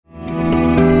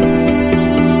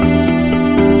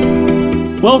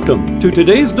Welcome to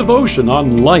today's devotion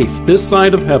on life this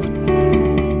side of heaven.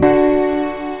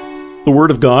 The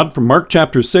Word of God from Mark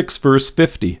chapter 6, verse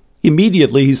 50.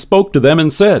 Immediately he spoke to them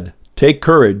and said, "Take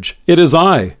courage, it is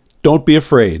I. Don't be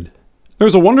afraid."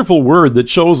 There's a wonderful word that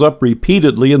shows up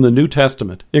repeatedly in the New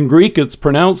Testament. In Greek, it's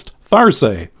pronounced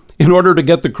tharse. In order to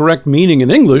get the correct meaning in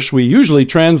English, we usually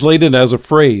translate it as a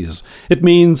phrase. It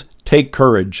means, take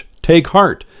courage, take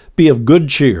heart, be of good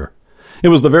cheer. It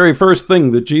was the very first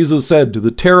thing that Jesus said to the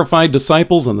terrified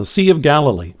disciples on the Sea of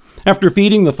Galilee. After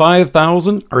feeding the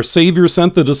 5,000, our Savior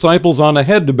sent the disciples on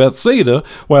ahead to Bethsaida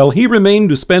while he remained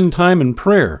to spend time in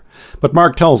prayer. But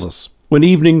Mark tells us, when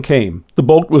evening came, the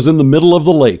boat was in the middle of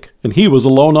the lake, and he was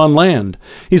alone on land.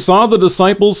 He saw the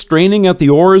disciples straining at the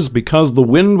oars because the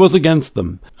wind was against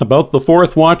them. About the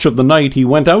fourth watch of the night he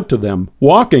went out to them,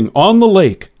 walking on the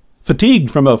lake. Fatigued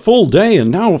from a full day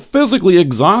and now physically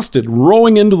exhausted,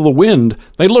 rowing into the wind,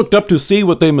 they looked up to see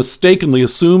what they mistakenly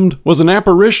assumed was an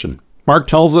apparition. Mark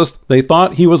tells us they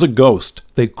thought he was a ghost.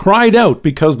 They cried out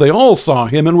because they all saw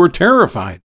him and were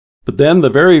terrified. But then the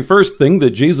very first thing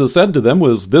that Jesus said to them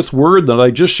was this word that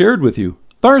I just shared with you,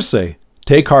 tharse,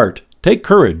 take heart, take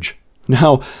courage.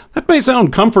 Now, that may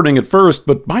sound comforting at first,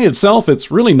 but by itself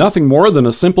it's really nothing more than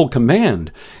a simple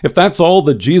command. If that's all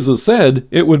that Jesus said,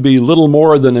 it would be little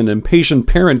more than an impatient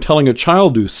parent telling a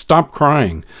child to stop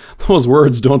crying. Those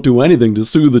words don't do anything to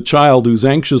soothe a child who's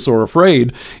anxious or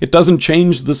afraid. It doesn't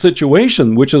change the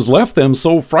situation which has left them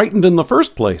so frightened in the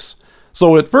first place.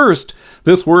 So at first,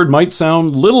 this word might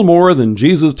sound little more than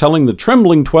Jesus telling the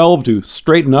trembling 12 to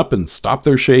straighten up and stop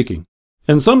their shaking.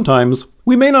 And sometimes,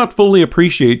 we may not fully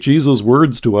appreciate Jesus'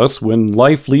 words to us when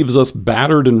life leaves us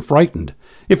battered and frightened.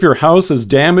 If your house is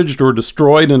damaged or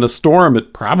destroyed in a storm,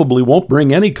 it probably won't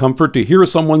bring any comfort to hear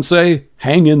someone say,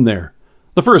 hang in there.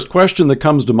 The first question that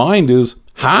comes to mind is,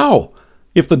 how?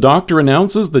 If the doctor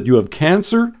announces that you have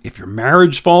cancer, if your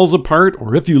marriage falls apart,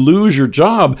 or if you lose your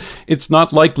job, it's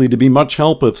not likely to be much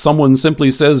help if someone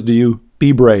simply says to you,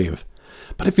 be brave.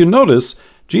 But if you notice,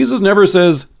 Jesus never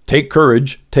says, take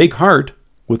courage, take heart,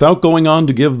 without going on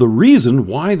to give the reason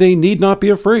why they need not be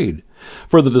afraid.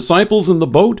 For the disciples in the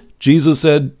boat, Jesus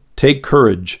said, take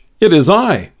courage, it is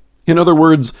I. In other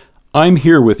words, I'm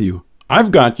here with you.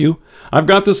 I've got you. I've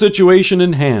got the situation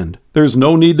in hand. There's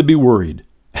no need to be worried.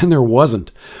 And there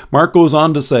wasn't. Mark goes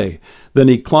on to say, then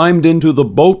he climbed into the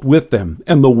boat with them,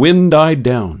 and the wind died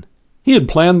down. He had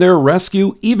planned their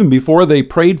rescue even before they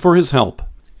prayed for his help.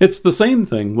 It's the same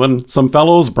thing when some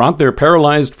fellows brought their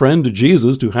paralyzed friend to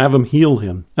Jesus to have him heal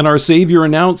him, and our Savior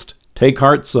announced, take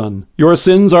heart, son, your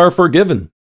sins are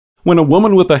forgiven. When a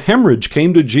woman with a hemorrhage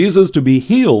came to Jesus to be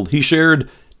healed, he shared,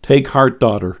 take heart,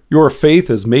 daughter, your faith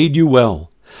has made you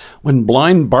well. When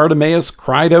blind Bartimaeus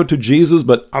cried out to Jesus,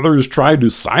 but others tried to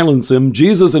silence him,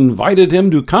 Jesus invited him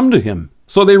to come to him.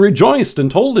 So they rejoiced and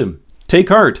told him, take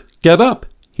heart, get up,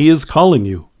 he is calling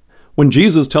you. When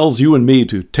Jesus tells you and me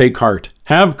to take heart,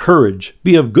 have courage,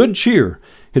 be of good cheer,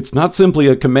 it's not simply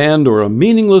a command or a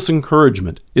meaningless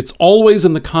encouragement. It's always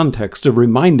in the context of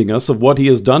reminding us of what he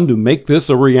has done to make this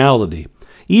a reality.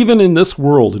 Even in this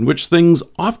world in which things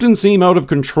often seem out of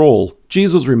control,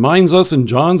 Jesus reminds us in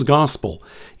John's Gospel,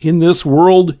 in this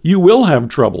world you will have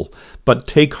trouble, but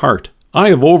take heart, I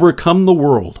have overcome the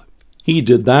world. He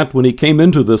did that when he came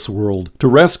into this world, to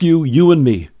rescue you and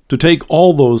me. To take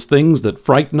all those things that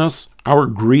frighten us, our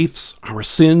griefs, our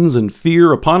sins, and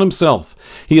fear upon himself.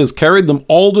 He has carried them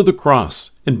all to the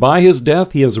cross, and by his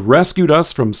death he has rescued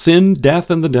us from sin, death,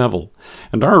 and the devil.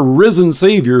 And our risen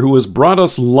Savior, who has brought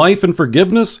us life and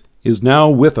forgiveness, is now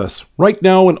with us, right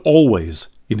now and always.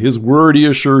 In his word he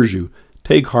assures you,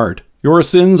 take heart, your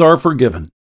sins are forgiven.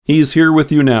 He's here with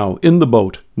you now, in the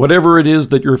boat, whatever it is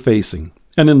that you're facing.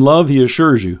 And in love he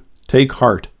assures you, take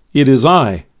heart, it is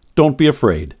I, don't be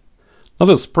afraid. Let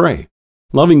us pray.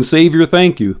 Loving Savior,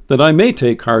 thank you that I may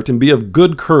take heart and be of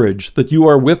good courage, that you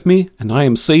are with me and I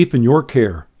am safe in your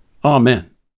care. Amen.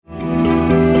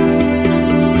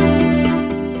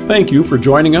 Thank you for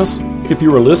joining us. If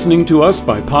you are listening to us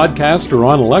by podcast or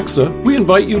on Alexa, we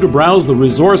invite you to browse the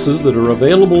resources that are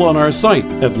available on our site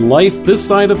at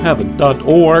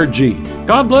lifethissideofheaven.org.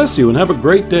 God bless you and have a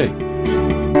great day.